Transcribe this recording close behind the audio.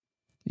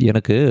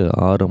எனக்கு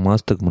 6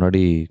 மாதத்துக்கு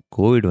முன்னாடி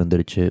கோவிட்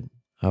வந்துடுச்சு.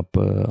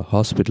 அப்போ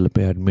ஹாஸ்பிட்டலில்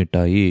போய் அட்மிட்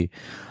ஆகி,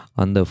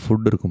 அந்த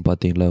ஃபுட் இருக்கும்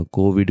பார்த்தீங்களா,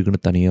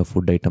 கோவிடுக்குன்னு தனியாக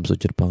ஃபுட் ஐட்டம்ஸ்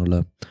வச்சுருப்பாங்கள்ல,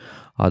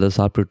 அதை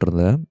சாப்பிட்டுட்டு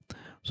இருந்தேன்.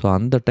 ஸோ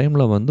அந்த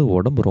டைமில் வந்து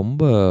உடம்பு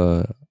ரொம்ப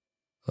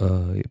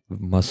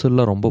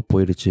மசில்லாம் ரொம்ப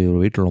போயிடுச்சு,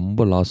 வெயிட்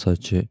ரொம்ப லாஸ்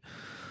ஆச்சு.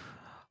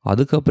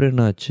 அதுக்கப்புறம்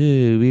என்ன ஆச்சு,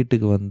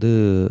 வீட்டுக்கு வந்து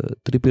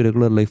திருப்பி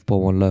ரெகுலர் லைஃப்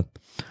போவோம்ல,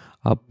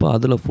 அப்போ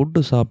அதில்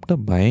ஃபுட்டு சாப்பிட்டா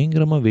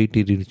பயங்கரமாக வெயிட்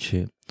ஏறிடுச்சு.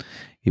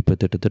 இப்போ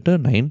கிட்டத்தட்ட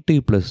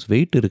 90+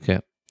 வெயிட்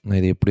இருக்கேன். நான்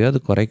இதை எப்படியாவது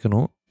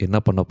குறைக்கணும். என்ன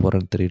பண்ண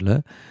போகிறேன்னு தெரியல.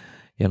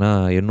 ஏன்னா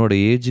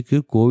என்னோடய ஏஜுக்கு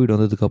கோவிட்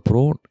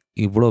வந்ததுக்கப்புறம்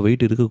இவ்வளோ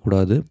வெயிட்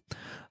இருக்கக்கூடாது.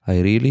 I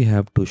really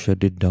have to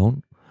shut it down.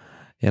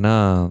 ஏன்னா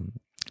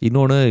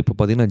இன்னொன்று, இப்போ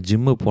பார்த்திங்கன்னா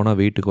ஜிம்மு போனால்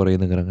வெயிட்டு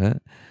குறையுதுங்கிறாங்க.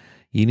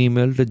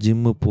 இனிமேல்ட்டு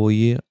ஜிம்மு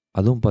போய்,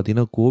 அதுவும்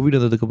பார்த்திங்கன்னா கோவிட்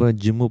வந்ததுக்கப்புறம்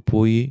ஜிம்மு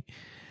போய்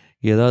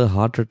ஏதாவது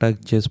ஹார்ட் அட்டாக்,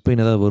 செஸ்ட்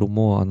பெயின் ஏதாவது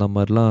வருமோ அந்த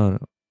மாதிரிலாம்.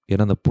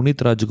 ஏன்னா அந்த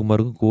புனித்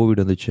ராஜ்குமாருக்கும்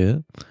கோவிட் வந்துச்சு.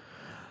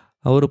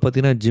 அவர்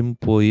பார்த்திங்கன்னா ஜிம்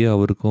போய்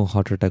அவருக்கும்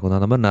ஹார்ட் அட்டாக் வந்து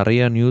அந்த மாதிரி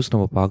நிறையா நியூஸ்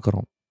நம்ம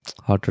பார்க்குறோம்.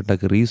 ஹார்ட்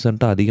அட்டாக்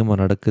ரீசெண்டாக அதிகமாக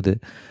நடக்குது.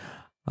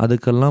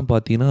 அதுக்கெல்லாம்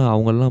பார்த்திங்கன்னா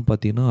அவங்கெல்லாம்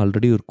பார்த்திங்கன்னா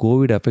ஆல்ரெடி ஒரு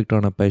கோவிட் எஃபெக்ட்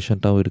ஆன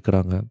பேஷண்ட்டாகவும்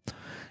இருக்கிறாங்க.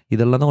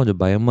 இதெல்லாம் தான்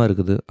கொஞ்சம் பயமாக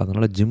இருக்குது.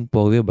 அதனால் ஜிம்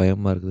போகவே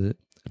பயமாக இருக்குது.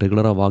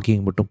 ரெகுலராக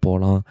வாக்கிங் மட்டும்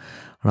போகலாம்.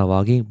 ஆனால்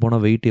வாக்கிங்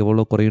போனால் வெயிட்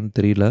எவ்வளோ குறையும்னு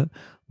தெரியல.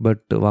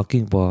 பட்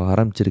வாக்கிங் போக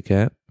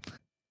ஆரம்பிச்சிருக்கேன்.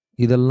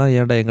 இதெல்லாம்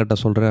ஏன்டா என்கிட்ட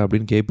சொல்கிறேன்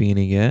அப்படின்னு கேட்பீங்க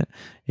நீங்கள்.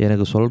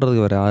 எனக்கு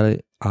சொல்கிறதுக்கு வேறு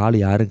ஆள்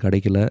யாரும்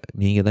கிடைக்கல.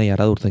 நீங்கள் தான்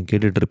யாராவது ஒருத்தங்க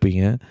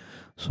கேட்டுட்ருப்பீங்க.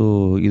 ஸோ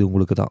இது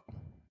உங்களுக்கு தான்.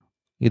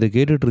 இதை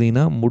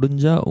கேட்டுட்ருந்தீங்கன்னா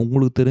முடிஞ்சால்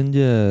உங்களுக்கு தெரிஞ்ச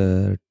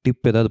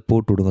டிப் ஏதாவது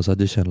போட்டு விடுங்க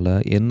சஜஷனில்.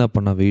 என்ன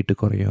பண்ணால் வெயிட்டு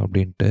குறையும்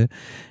அப்படின்ட்டு.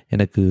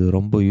 எனக்கு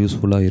ரொம்ப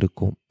யூஸ்ஃபுல்லாக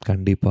இருக்கும்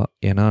கண்டிப்பாக.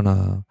 ஏன்னா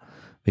நான்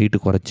வெயிட்டு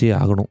குறைச்சே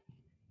ஆகணும்.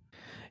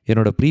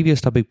 என்னோடய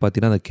ப்ரீவியஸ் டாபிக்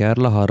பார்த்தீங்கன்னா அந்த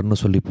கேரளா ஹார்ன்னு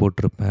சொல்லி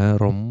போட்டிருப்பேன்.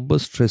 ரொம்ப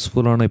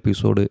ஸ்ட்ரெஸ்ஃபுல்லான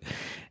எபிசோடு.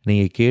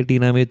 நீங்கள்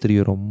கேட்டிங்கன்னாவே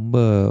தெரியும், ரொம்ப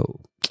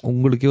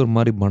உங்களுக்கே ஒரு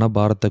மாதிரி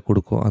மனபாரத்தை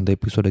கொடுக்கும் அந்த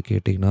எபிசோடை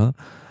கேட்டிங்கன்னா.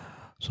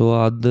 ஸோ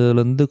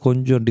அதுலேருந்து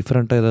கொஞ்சம்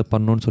டிஃப்ரெண்ட்டாக எதாவது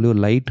பண்ணணுன்னு சொல்லி ஒரு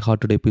லைட்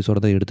ஹார்ட்டட் எபிசோடை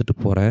தான்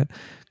எடுத்துகிட்டு போகிறேன்.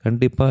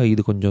 கண்டிப்பாக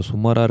இது கொஞ்சம்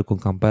சுமாராக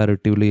இருக்கும்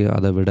கம்பேரிட்டிவ்லி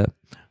அதை விட.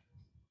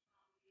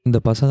 இந்த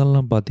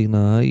பசங்கள்லாம்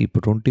பார்த்திங்கன்னா இப்போ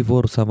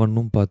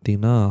 24/7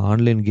 பார்த்திங்கன்னா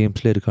ஆன்லைன்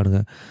கேம்ஸ்லேயே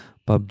இருக்கானுங்க.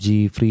 பப்ஜி,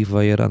 ஃப்ரீ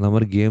ஃபயர் அந்த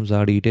மாதிரி கேம்ஸ்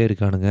ஆடிக்கிட்டே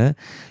இருக்கானுங்க.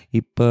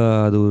 இப்போ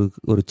அது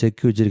ஒரு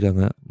செக்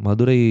வச்சுருக்காங்க.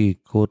 மதுரை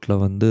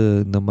கோர்ட்டில் வந்து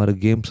இந்த மாதிரி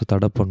கேம்ஸை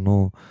தடை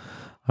பண்ணும்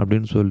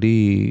அப்படின்னு சொல்லி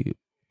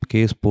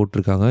கேஸ்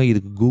போட்டிருக்காங்க.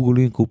 இதுக்கு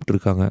கூகுளையும்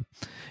கூப்பிட்ருக்காங்க.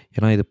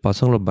 ஏன்னா இது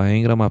பசங்களை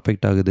பயங்கரமாக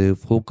அஃபெக்ட் ஆகுது.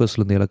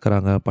 ஃபோக்கஸ்லேருந்து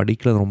இழக்கிறாங்க,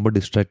 படிக்கல ரொம்ப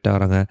டிஸ்ட்ராக்ட்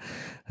ஆகிறாங்க,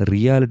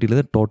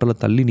 ரியாலிட்டியிலேருந்து டோட்டலாக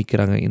தள்ளி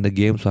நிற்கிறாங்க இந்த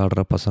கேம்ஸ்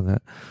ஆடுற பசங்க.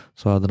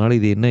 ஸோ அதனால்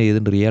இது என்ன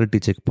ஏதுன்னு ரியாலிட்டி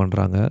செக்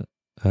பண்ணுறாங்க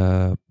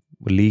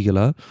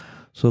லீகலாக.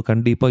 ஸோ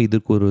கண்டிப்பாக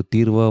இதுக்கு ஒரு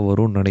தீர்வாக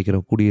வரும்னு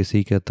நினைக்கிறேன் கூடிய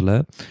சீக்கிரத்தில்.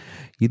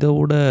 இதை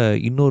விட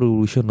இன்னொரு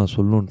விஷயம் நான்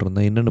சொல்லணுன்ட்டு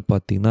இருந்தேன். என்னென்னு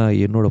பார்த்தீங்கன்னா,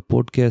 என்னோடய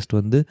போட்காஸ்ட்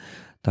வந்து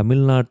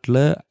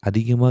தமிழ்நாட்டில்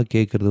அதிகமாக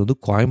கேட்குறது வந்து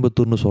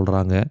கோயம்புத்தூர்னு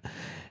சொல்கிறாங்க.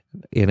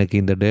 எனக்கு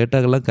இந்த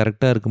டேட்டாக்கெல்லாம்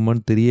கரெக்டாக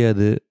இருக்குமான்னு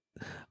தெரியாது.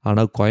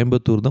 ஆனால்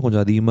கோயம்புத்தூர் தான்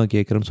கொஞ்சம் அதிகமாக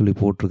கேட்குறேன்னு சொல்லி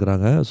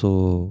போட்டிருக்கிறாங்க. ஸோ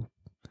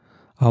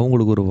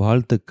அவங்களுக்கு ஒரு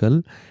வாழ்த்துக்கள்.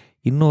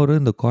 இன்னொரு,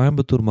 இந்த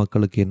கோயம்புத்தூர்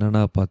மக்களுக்கு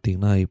என்னென்னா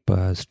பார்த்தீங்கன்னா, இப்போ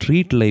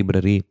ஸ்ட்ரீட்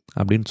லைப்ரரி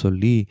அப்படின்னு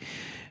சொல்லி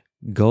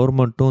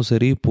கவர்மெண்ட்டும்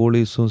சரி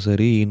போலீஸும்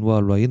சரி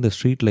இன்வால்வ் ஆகி இந்த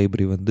ஸ்ட்ரீட்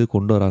லைப்ரரி வந்து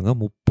கொண்டு வராங்க.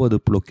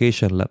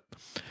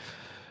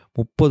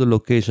 30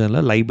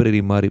 லொக்கேஷனில்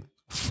லைப்ரரி மாதிரி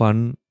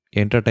fun,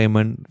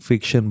 entertainment,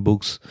 fiction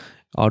books,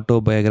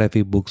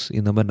 autobiography books,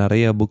 இந்த மாதிரி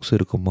நிறையா புக்ஸ்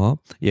இருக்குமா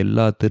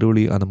எல்லா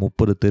தெருவுலையும், அந்த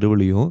 30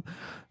 தெருவுலையும்.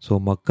 ஸோ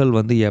மக்கள்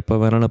வந்து எப்போ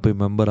வேணாலும் போய்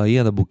மெம்பர் ஆகி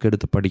அந்த புக்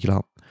எடுத்து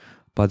படிக்கலாம்.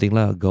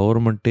 பார்த்திங்களா,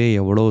 கவர்மெண்ட்டே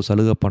எவ்வளோ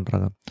சலுகை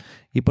பண்ணுறாங்க.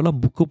 இப்போல்லாம்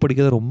புக்கு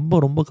படிக்கிறது ரொம்ப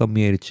ரொம்ப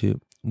கம்மியாயிருச்சு.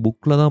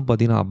 புக்கில் தான்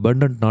பார்த்திங்கன்னா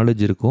அபண்டன்ட்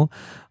நாலேஜ் இருக்கும்.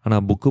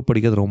 ஆனால் புக்கு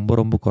படிக்கிறது ரொம்ப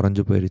ரொம்ப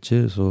குறைஞ்சி போயிடுச்சு.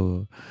 ஸோ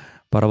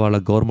பரவாயில்ல,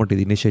 கவர்மெண்ட்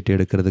இது இனிஷியேட்டிவ்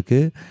எடுக்கிறதுக்கு.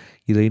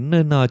 இதில்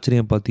இன்னும் என்ன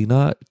ஆச்சரியம்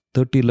பார்த்திங்கன்னா,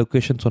 30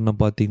 லொக்கேஷன் சொன்ன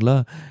பார்த்திங்களா,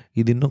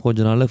 இது இன்னும் கொஞ்ச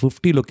நாளில்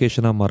 50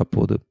 லொக்கேஷனாக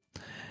மாறப்போகுது.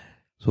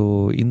 ஸோ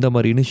இந்த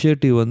மாதிரி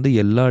இனிஷியேட்டிவ் வந்து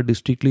எல்லா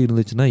டிஸ்ட்ரிக்ட்லேயும்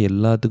இருந்துச்சுன்னா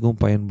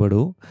எல்லாத்துக்கும்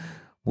பயன்படும்.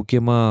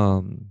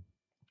 முக்கியமாக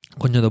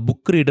கொஞ்சம் இந்த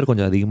புக் ரீடர்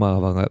கொஞ்சம் அதிகமாக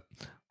ஆவாங்க.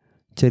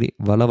 சரி,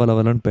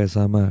 வளன்னு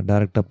பேசாமல்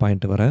டைரெக்டாக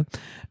பாயிண்ட் வரேன்.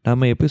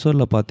 நம்ம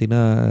எபிசோடில்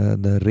பார்த்தீங்கன்னா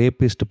இந்த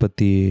ரேபிஸ்ட்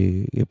பற்றி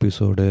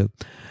எபிசோடு,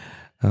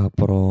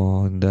 அப்புறம்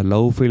இந்த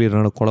லவ்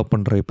ஃபெயிலியர்னால கொலை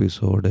பண்ணுற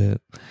எபிசோடு,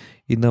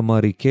 இந்த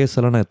மாதிரி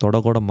கேஸெல்லாம் நான்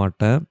தொடக்கூட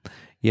மாட்டேன்.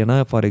 ஏன்னா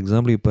ஃபார்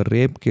எக்ஸாம்பிள் இப்போ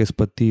ரேப் கேஸ்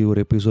பற்றி ஒரு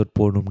எபிசோட்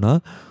போடணும்னா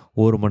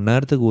 1 மணி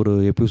நேரத்துக்கு ஒரு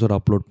எபிசோட்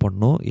அப்லோட்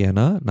பண்ணணும்.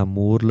 ஏன்னா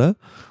நம்ம ஊரில்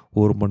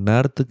 1 மணி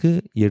நேரத்துக்கு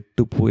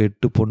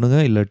 8 பொண்ணுங்க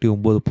இல்லாட்டி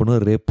 9 பொண்ணுங்க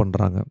ரேப்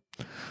பண்ணுறாங்க.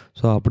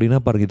 ஸோ அப்படின்னா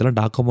பாருங்கள், இதெல்லாம்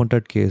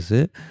டாக்குமெண்டட் கேஸு.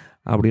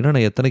 அப்படின்னா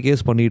நான் எத்தனை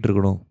கேஸ் பண்ணிகிட்டு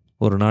இருக்கணும்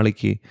ஒரு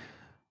நாளைக்கு?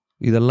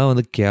 இதெல்லாம்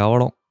வந்து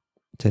கேவலம்.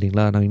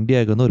 சரிங்களா, நான்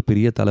இந்தியாவுக்கு வந்து ஒரு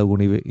பெரிய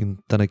தலைகுனிவு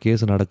இத்தனை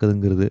கேஸ்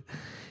நடக்குதுங்கிறது.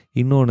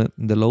 இன்னொன்று,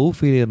 இந்த லவ்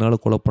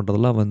ஃபெயிலியர்னால் கொலை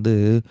பண்ணுறதெல்லாம் வந்து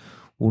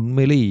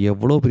உண்மையிலே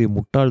எவ்வளோ பெரிய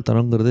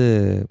முட்டாள்தனங்கிறது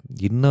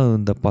இன்னும்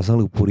இந்த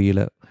பசங்களுக்கு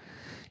புரியல.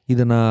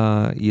 இதை நான்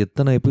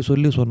எத்தனை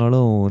எபிசோட்லேயும்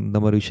சொன்னாலும் இந்த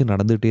மாதிரி விஷயம்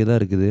நடந்துகிட்டே தான்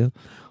இருக்குது.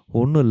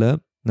 ஒன்றும் இல்லை,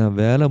 நான்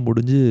வேலை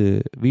முடிஞ்சு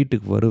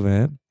வீட்டுக்கு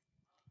வருவேன்.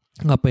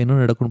 அப்போ என்ன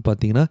நடக்கும்னு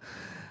பார்த்தீங்கன்னா,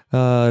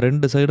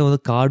 2 சைடும்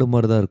வந்து காடு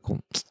மாதிரி தான்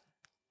இருக்கும்.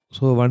 ஸோ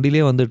ஸோ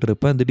வண்டியிலே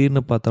வந்துட்டுருப்பேன்.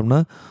 திடீர்னு பார்த்தோம்னா,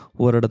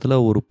 ஒரு இடத்துல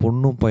ஒரு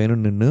பொண்ணும்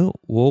பையனும் நின்று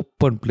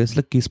ஓப்பன்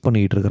பிளேஸில் கிஸ்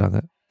பண்ணிக்கிட்டு இருக்கிறாங்க.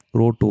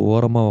 ரோட்டு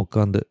ஓரமா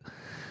உட்காந்து.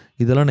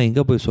 இதெல்லாம் நான்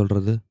எங்கே போய்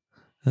சொல்கிறது?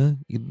 அ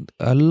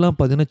எல்லாம்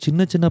பார்த்தீங்கன்னா,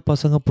 சின்ன சின்ன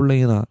பசங்க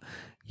பிள்ளைங்க தான்.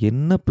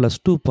 என்ன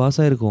 +2 பாஸ்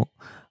ஆகிருக்கும்.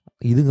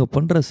 இதுங்க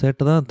பண்ணுற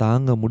சேட்டை தான்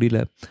தாங்க முடியல.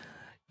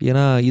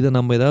 ஏன்னா, இதை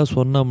நம்ம ஏதாவது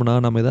சொன்னோம்னா,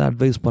 நம்ம ஏதாவது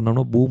அட்வைஸ்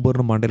பண்ணோம்னா,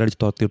 பூம்பர்னு மண்டையில்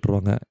அடித்து துரத்தி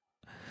விட்ருவாங்க.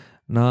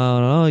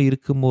 நான்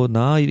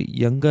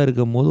யங்கா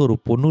இருக்கும்போது ஒரு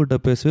பொண்ணுகிட்ட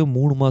பேசவே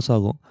 3 மாதம்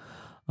ஆகும்.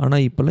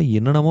 ஆனால் இப்போல்லாம்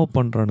என்னென்னமோ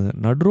பண்ணுறானுங்க.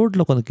 நடு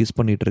ரோட்டில் உட்காந்து கிஸ்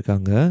பண்ணிகிட்டு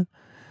இருக்காங்க.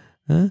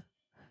 அ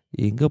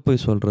எங்கே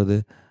போய் சொல்கிறது?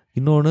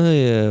 இன்னொன்று,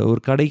 ஒரு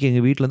கடைக்கு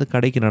எங்கள் வீட்டிலேருந்து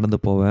கடைக்கு நடந்து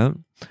போவேன்.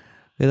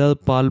 ஏதாவது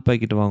பால்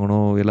பாக்கெட்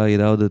வாங்கணும்,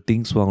 ஏதாவது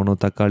திங்ஸ் வாங்கணும்,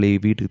 தக்காளி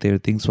வீட்டுக்கு தேவை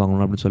திங்ஸ்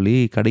வாங்கணும் அப்படின்னு சொல்லி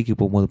கடைக்கு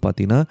போகும்போது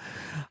பார்த்தீங்கன்னா,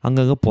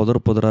 அங்கங்கே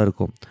புதராக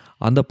இருக்கும்.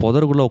 அந்த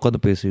புதருக்குள்ளே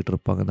உட்காந்து பேசிக்கிட்டு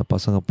இருப்பாங்க இந்த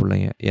பசங்க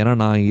பிள்ளைங்க. ஏன்னா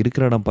நான்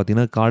இருக்கிற இடம்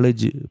பார்த்தீங்கன்னா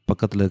காலேஜ்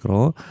பக்கத்தில்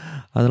இருக்கிறோம்.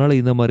 அதனால்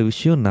இந்த மாதிரி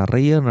விஷயம்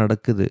நிறைய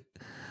நடக்குது.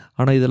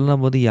 ஆனால் இதெல்லாம்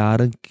நம்ம வந்து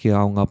யாரும்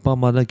அவங்க அப்பா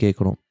அம்மா தான்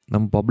கேட்கணும்.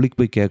 நம்ம பப்ளிக்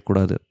போய்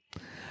கேட்கக்கூடாது.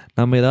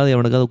 நம்ம ஏதாவது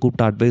எவனுக்காவது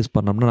கூப்பிட்டு அட்வைஸ்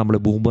பண்ணோம்னா நம்மளை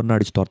பூம்பர்னு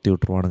அடித்து துரத்தி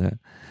விட்ருவானுங்க.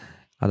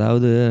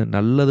 அதாவது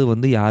நல்லது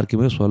வந்து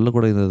யாருக்குமே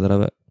சொல்லக்கூடாது இந்த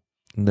தடவை,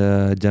 இந்த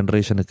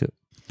ஜென்ரேஷனுக்கு.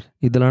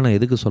 இதெல்லாம் நான்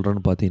எதுக்கு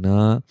சொல்கிறேன்னு பார்த்தீங்கன்னா,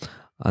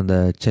 அந்த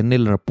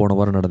சென்னையில் போன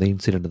வாரம் நடந்த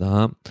இன்சிடெண்ட்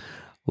தான்.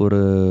 ஒரு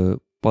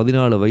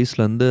 14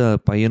 வயசுலேருந்து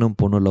பையனும்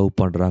பொண்ணும் லவ்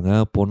பண்ணுறாங்க.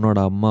 பொண்ணோட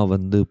அம்மா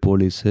வந்து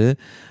போலீஸு,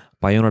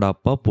 பையனோட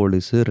அப்பா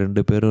போலீஸு.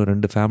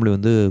 2 ஃபேமிலி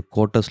வந்து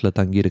குவார்ட்டர்ஸில்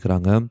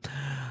தங்கியிருக்கிறாங்க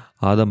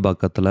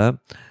ஆதம்பாக்கத்தில்.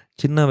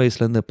 சின்ன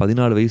வயசுலேருந்து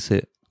 14 வயசு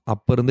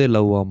அப்போ இருந்தே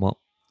லவ். ஆமாம்,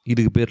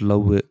 இதுக்கு பேர்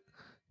லவ்வு.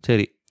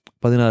 சரி,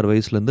 16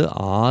 வயசுலேருந்து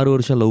 6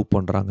 வருஷம் லவ்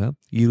பண்ணுறாங்க.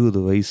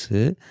 20 வயசு.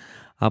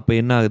 அப்போ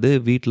என்ன ஆகுது?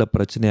 வீட்டில்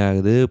பிரச்சனை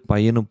ஆகுது.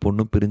 பையனும்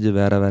பொண்ணும் பிரிஞ்சு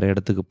வேறு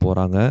இடத்துக்கு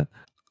போகிறாங்க.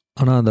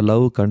 ஆனால் அந்த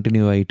லவ்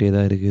கண்டினியூ ஆகிட்டே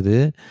தான் இருக்குது.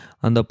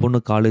 அந்த பொண்ணு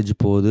காலேஜ்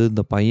போகுது.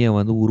 இந்த பையன்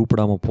வந்து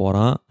உருப்படாமல்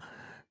போகிறான்.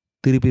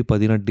 திருப்பி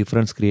பார்த்தீங்கன்னா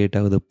டிஃப்ரென்ஸ் க்ரியேட்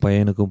ஆகுது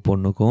பையனுக்கும்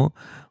பொண்ணுக்கும்.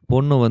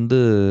 பொண்ணு வந்து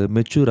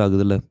மெச்சூர்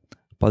ஆகுதுல்ல.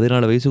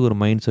 14 வயசுக்கு ஒரு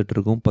மைண்ட் செட்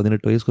இருக்கும்,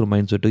 18 வயசுக்கு ஒரு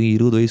மைண்ட் செட் இருக்கும்,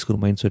 20 வயசுக்கு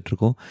ஒரு மைண்ட் செட்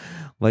இருக்கும்.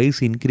 வயசு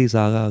இன்க்ரீஸ்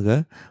ஆக ஆக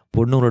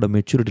பொண்ணுங்களோட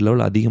மெச்சூரிட்டி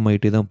லெவல்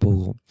அதிகமாகிட்டே தான்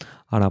போகும்.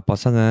 ஆனால்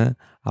பசங்க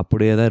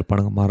அப்படியே தான்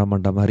இருப்பானுங்க,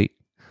 மரமண்டை மாதிரி.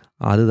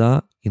 அதுதான்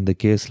இந்த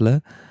கேஸில்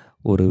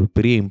ஒரு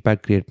பெரிய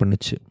இம்பேக்ட் க்ரியேட்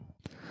பண்ணுச்சு.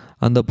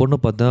 அந்த பொண்ணு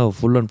பார்த்தா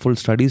ஃபுல் அண்ட் ஃபுல்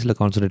ஸ்டடீஸில்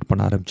கான்சன்ட்ரேட்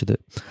பண்ண ஆரம்பிச்சிது.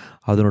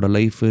 அதனோட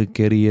லைஃபு,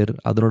 கெரியர்,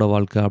 அதனோட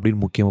வாழ்க்கை அப்படின்னு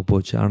முக்கியமாக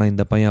போச்சு. ஆனால்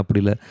இந்த பையன்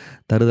அப்படி இல்லை,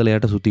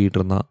 தருதலையாட்ட சுற்றிக்கிட்டு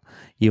இருந்தான்.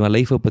 இவன்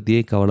லைஃப்பை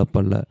பற்றியே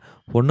கவலைப்படல.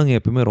 பொண்ணுங்க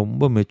எப்பவுமே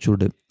ரொம்ப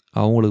மெச்சூர்டு.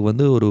 அவங்களுக்கு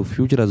வந்து ஒரு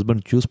ஃப்யூச்சர்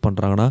ஹஸ்பண்ட் சூஸ்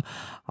பண்ணுறாங்கன்னா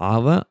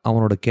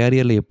அவனோட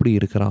கேரியரில் எப்படி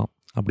இருக்கிறான்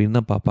அப்படின்னு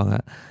தான் பார்ப்பாங்க.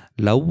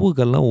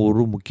 லவ்வுக்கெல்லாம்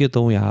ஒரு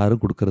முக்கியத்துவம்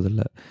யாரும்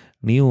கொடுக்கறதில்ல.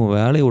 நீ உன்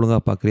வேலையை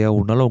ஒழுங்காக பார்க்குறியா?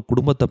 உன்னால் உன்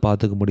குடும்பத்தை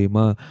பார்த்துக்க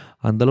முடியுமா?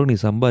 அந்தளவு நீ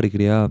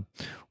சம்பாதிக்கிறியா?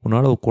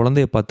 உன்னால் ஒரு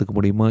குழந்தைய பார்த்துக்க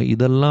முடியுமா?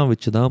 இதெல்லாம்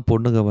வச்சு தான்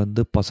பொண்ணுங்க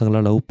வந்து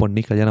பசங்களாம் லவ்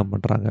பண்ணி கல்யாணம்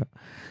பண்ணுறாங்க.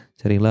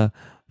 சரிங்களா?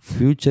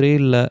 ஃப்யூச்சரே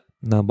இல்லை,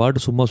 நான்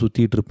பாட்டு சும்மா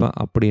சுற்றிட்டு இருப்பேன்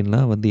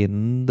அப்படின்லாம் வந்து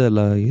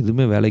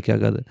எதுவுமே வேலைக்கு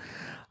ஆகாது.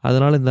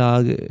 அதனால் இந்த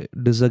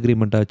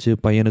டிஸ்அக்ரிமெண்ட் ஆச்சு.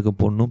 பையனுக்கும்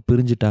பொண்ணும்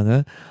பிரிஞ்சுட்டாங்க.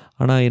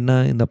 ஆனால் என்ன,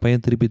 இந்த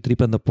பையன்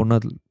திருப்பி அந்த பொண்ணை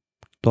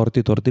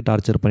துரத்தி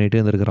டார்ச்சர் பண்ணிகிட்டே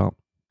இருந்திருக்கிறான்.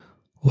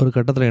 ஒரு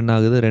கட்டத்தில் என்ன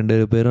ஆகுது, 2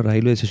 பேரும்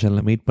ரயில்வே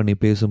ஸ்டேஷனில் மீட் பண்ணி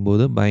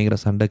பேசும்போது பயங்கர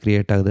சண்டை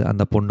க்ரியேட் ஆகுது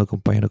அந்த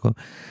பொண்ணுக்கும் பையனுக்கும்.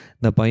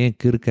 இந்த பையன்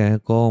கிறுக்கன்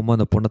கோவமாக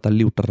அந்த பொண்ணை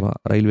தள்ளி விட்டுறான்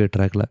ரயில்வே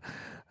ட்ராக்கில்.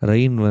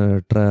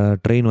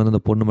 ட்ரெயின் வந்து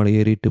அந்த பொண்ணு மேலே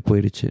ஏறிட்டு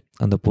போயிடுச்சு.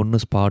 அந்த பொண்ணு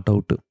ஸ்பாட்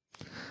அவுட்டு,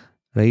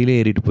 ரயிலே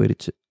ஏறிட்டு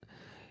போயிடுச்சு.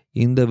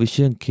 இந்த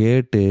விஷயம்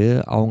கேட்டு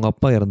அவங்க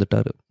அப்பா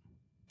இறந்துட்டார்.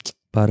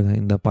 பாருங்கள்,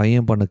 இந்த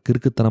பையன் பண்ண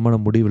கிறுக்குத்தனமான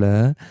முடிவில்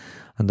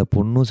அந்த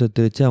பொண்ணும்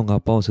செத்துருச்சு, அவங்க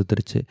அப்பாவும்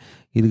செத்துருச்சு.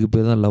 இதுக்கு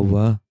பேர் தான்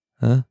லவ்வா?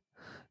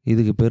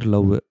 இதுக்கு பேர்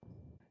லவ்வு.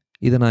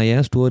 இதை நான்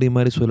ஏன் ஸ்டோரி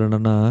மாதிரி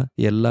சொல்லணுன்னா,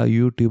 எல்லா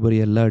யூடியூபர்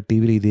எல்லா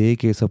டிவிலையும் இதே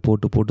கேஸை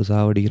போட்டு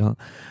சாவடிக்கிறான்.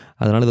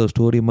 அதனால் இதை ஒரு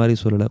ஸ்டோரி மாதிரி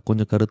சொல்லலை,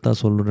 கொஞ்சம் கருத்தாக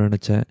சொல்லணும்னு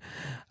நினச்சேன்.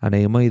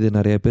 அநேகமாக இது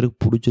நிறைய பேருக்கு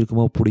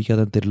பிடிச்சிருக்குமோ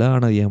பிடிக்காதான்னு தெரியல,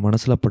 ஆனால் என்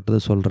மனசில்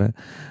பட்டதை சொல்கிறேன்.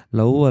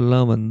 லவ்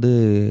எல்லாம் வந்து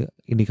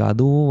இன்றைக்கி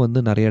அதுவும்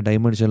வந்து நிறைய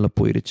டைமென்ஷனில்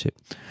போயிடுச்சு.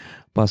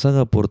 பசங்க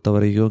பொறுத்த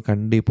வரைக்கும்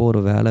கண்டிப்பாக ஒரு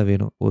வேலை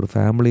வேணும், ஒரு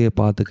ஃபேமிலியை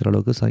பார்த்துக்கிற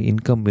அளவுக்கு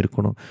இன்கம்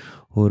இருக்கணும்,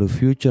 ஒரு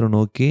ஃப்யூச்சரை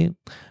நோக்கி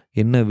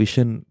என்ன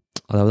விஷன்,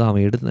 அதாவது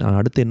அவன்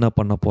அடுத்து என்ன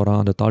பண்ண போகிறான்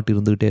அந்த தாட்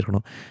இருந்துக்கிட்டே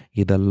இருக்கணும்.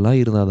 இதெல்லாம்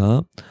இருந்தால் தான்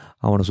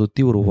அவனை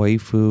சுற்றி ஒரு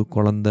ஒய்ஃபு,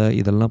 குழந்தை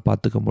இதெல்லாம்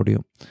பார்த்துக்க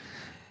முடியும்.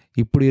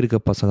 இப்படி இருக்க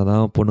பசங்க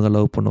தான் பொண்ணுங்க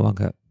லவ்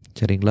பண்ணுவாங்க.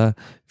 சரிங்களா?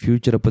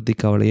 ஃப்யூச்சரை பற்றி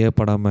கவலையே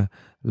படாமல்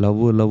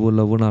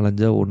லவ்வுன்னு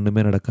அலைஞ்சால்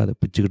ஒன்றுமே நடக்காது,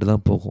 பிச்சுக்கிட்டு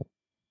தான் போகும்.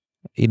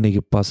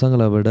 இன்றைக்கி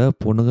பசங்களை விட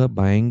பொண்ணுங்க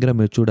பயங்கர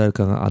மெச்சூர்டாக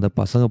இருக்காங்க. அதை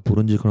பசங்க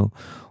புரிஞ்சுக்கணும்.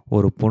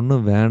 ஒரு பொண்ணு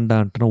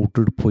வேண்டான்ட்டுனா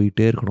விட்டுட்டு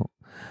போயிட்டே இருக்கணும்.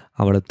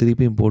 அவளை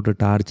திருப்பியும் போட்டு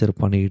டார்ச்சர்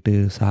பண்ணிக்கிட்டு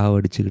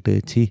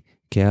சாவடிச்சுக்கிட்டு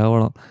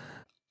கேவலம்.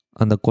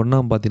 அந்த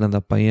கொன்னான் பார்த்தீங்கன்னா,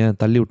 அந்த பையன்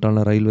தள்ளி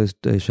விட்டான்ல ரயில்வே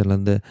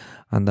ஸ்டேஷன்லேருந்து,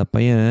 அந்த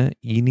பையன்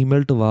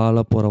இனிமேல்ட்டு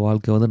வாழ போகிற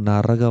வாழ்க்கை வந்து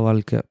நரக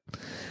வாழ்க்கை.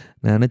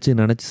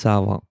 நினச்சி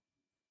சாவான்.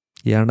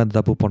 ஏன்டா இந்த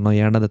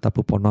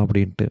தப்பு பண்ணோம்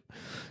அப்படின்ட்டு.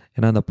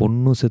 ஏன்னா அந்த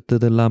பொண்ணும்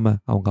செத்தது இல்லாமல்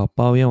அவங்க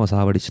அப்பாவையும் அவன்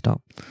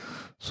சாவடிச்சிட்டான்.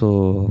 ஸோ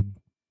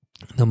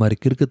இந்த மாதிரி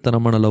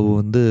கிறுக்குத்தனமான லவ்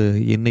வந்து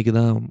என்றைக்கு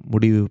தான்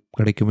முடிவு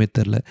கிடைக்குமே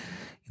தெரில.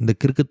 இந்த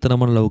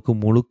கிறுக்குத்தனமான லவ்வுக்கு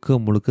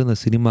முழுக்க இந்த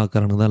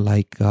சினிமாக்காரனுக்கு தான்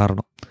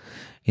காரணம்.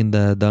 இந்த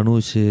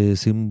தனுஷ்,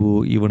 சிம்பு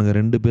இவனுங்க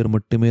 2 பேர்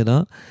மட்டுமே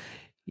தான்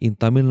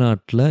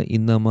தமிழ்நாட்டில்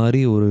இந்த மாதிரி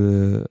ஒரு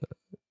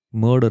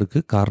மர்டருக்கு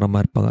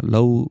காரணமாக இருப்பாங்க.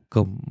 Love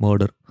cum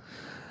murder.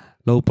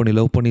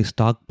 லவ் பண்ணி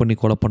ஸ்டாக் பண்ணி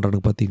கொலை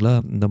பண்ணுறானுங்க பார்த்தீங்களா?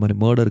 இந்த மாதிரி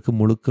மர்டருக்கு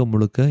முழுக்க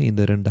முழுக்க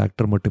இந்த 2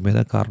 ஆக்டர் மட்டுமே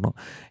தான் காரணம்.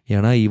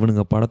 ஏன்னா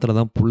இவனுங்க படத்தில்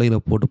தான் பிள்ளைகளை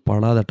போட்டு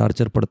படாத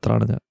டார்ச்சர்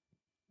படுத்துகிறானுங்க.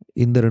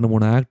 இந்த 2,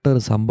 3 ஆக்டர்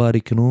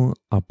சம்பாதிக்கணும்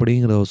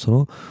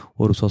அப்படிங்கிறவசரம்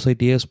ஒரு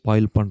சொசைட்டியே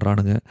ஸ்பாயில்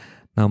பண்ணுறானுங்க.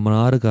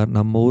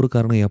 நம்ம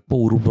ஊருக்காரங்க எப்போ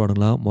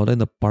உருப்படுவானுங்களா? முதல்ல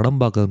இந்த படம்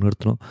பார்க்கறது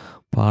நிறுத்தணும்.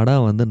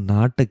 படம் வந்து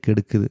நாட்டை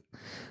கெடுக்குது.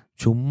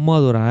 சும்மா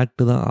அது ஒரு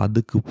ஆக்ட் தான்.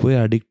 அதுக்கு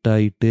போய் அடிக்ட்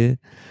ஆகிட்டு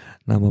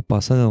நம்ம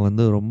பசங்க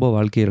வந்து ரொம்ப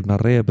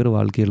நிறைய பேர்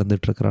வாழ்க்கையை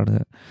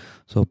இழந்துட்டுருக்குறானுங்க.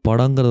 ஸோ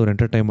படங்கிறது ஒரு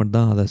என்டர்டெயின்மெண்ட்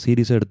தான். அதை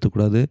சீரியஸாக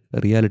எடுத்துக்கூடாது.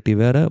 ரியாலிட்டி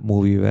வேறு,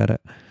 மூவி வேறு.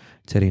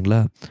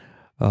 சரிங்களா?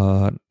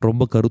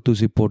 ரொம்ப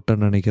கருத்தூசி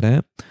போட்டேன்னு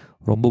நினைக்கிறேன்.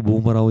 ரொம்ப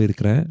பூமராகவும்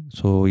இருக்கிறேன்.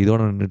 ஸோ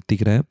இதோட நான்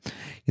நிறுத்திக்கிறேன்.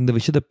 இந்த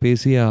விஷயத்த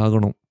பேசியே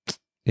ஆகணும்.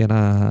 ஏன்னா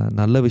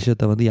நல்ல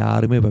விஷயத்த வந்து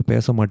யாருமே இப்போ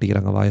பேச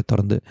மாட்டேங்கிறாங்க வாயை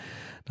திறந்து.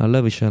 நல்ல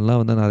விஷயம்லாம்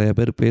வந்து நிறைய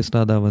பேர்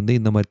பேசினா தான் வந்து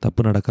இந்த மாதிரி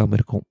தப்பு நடக்காமல்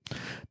இருக்கும்.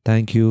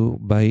 Thank you,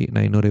 by.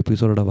 நான் இன்னொரு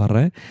எபிசோடோட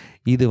வர்றேன்.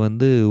 இது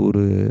வந்து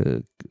ஒரு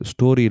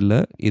ஸ்டோரி இல்லை,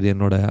 இது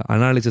என்னோடய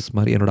அனாலிசிஸ்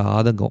மாதிரி, என்னோடய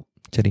ஆதங்கம்.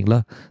 சரிங்களா?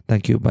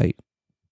 Thank you, by.